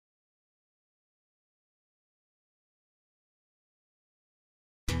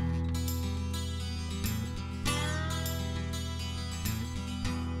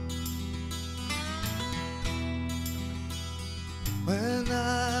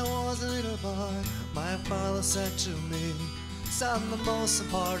mother said to me, son, the most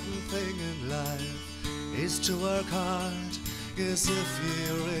important thing in life is to work hard, 'cause if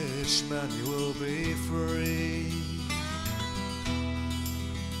you're rich, man, you will be free.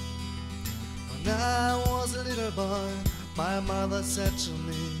 When I was a little boy, my mother said to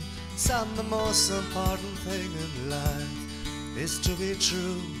me, son, the most important thing in life is to be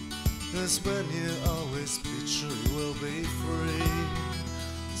true, 'cause when you always be true, you will be free.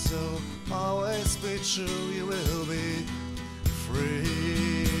 So always be true, you will be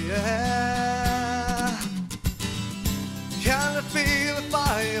free. Yeah. Can you feel the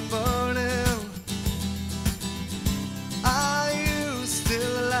fire burning? Are you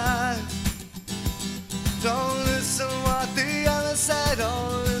still alive? Don't listen what the others say,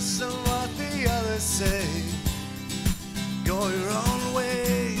 don't listen what the others say. Go your own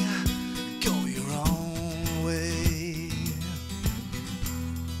way, go your own way.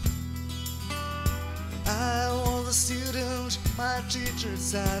 I was a student, my teacher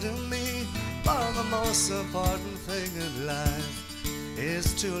said to me, but the most important thing in life is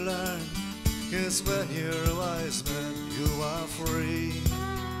to learn, 'cause when you're a wise man, you are free.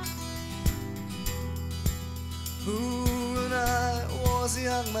 When I was a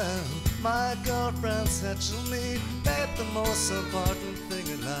young man, my girlfriend said to me, babe, the most important thing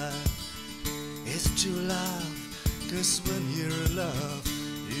in life is to love, 'cause when you're in love,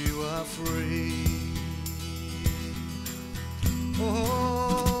 you are free.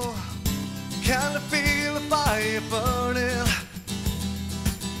 Oh, can you feel the fire burning?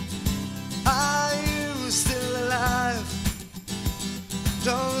 Are you still alive?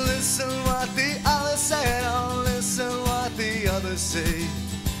 Don't listen what the others say, don't listen what the others say.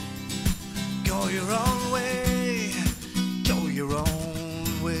 Go your own way, go your own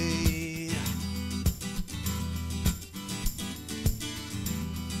way.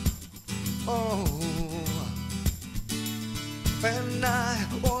 Oh, when I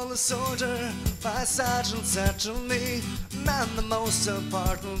was a soldier, my sergeant said to me, man, the most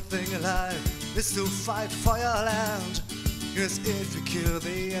important thing in life is to fight for your land, 'cause if you kill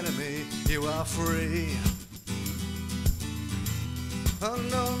the enemy, you are free. Oh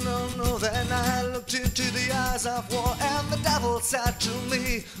no, no, no, then I looked into the eyes of war, and the devil said to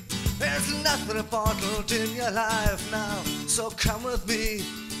me, there's nothing important in your life now, so come with me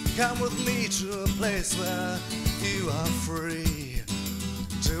to a place where you are free,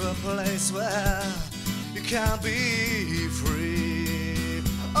 to a place where you can be free.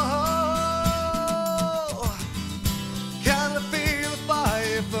 Oh, can you feel the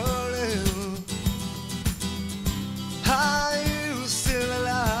fire burning? Are you still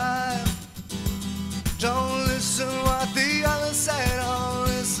alive? Don't listen what the others say, don't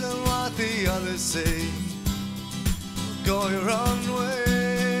listen what the others say. Go your own way.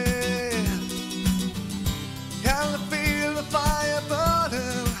 Can you feel the fire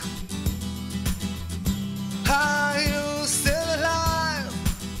burning? Are you still alive?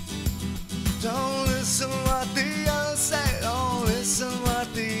 Don't listen what the others say, don't listen what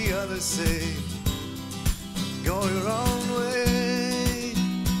the others say. Go your own way,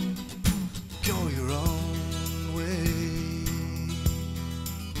 go your own way.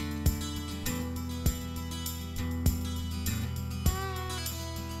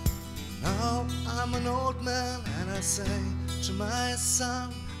 Now I'm an old man and I say to my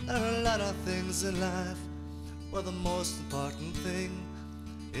son, there are a lot of things in life where the most important thing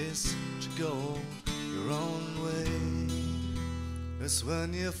is to go your own way. It's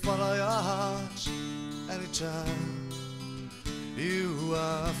when you follow your heart, anytime you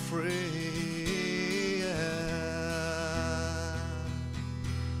are free. Yeah.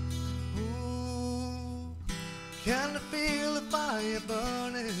 Ooh, can you feel the fire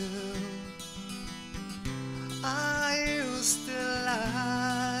burning? Are you still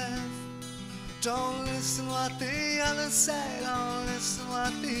alive? Don't listen what the others say, don't listen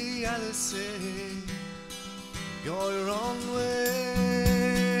what the others say. Go your own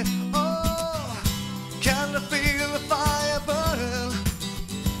way. Oh, can you feel the fire burning?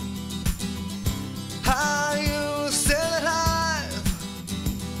 Are you still alive?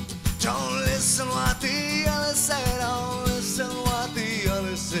 Don't listen what the others say, don't listen what the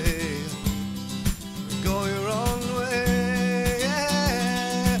others say. Go your own way.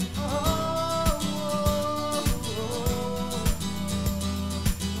 Yeah. Oh,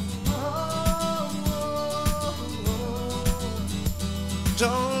 oh, oh.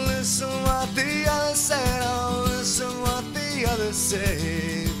 Don't listen what the others say, don't listen what the others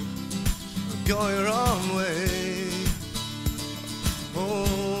say. Go your own way.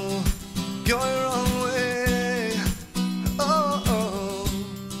 Oh, go your own way. Oh, oh.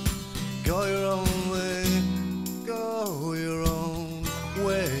 Go your own way.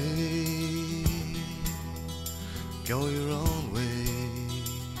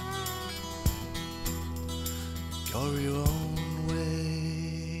 You're your own way.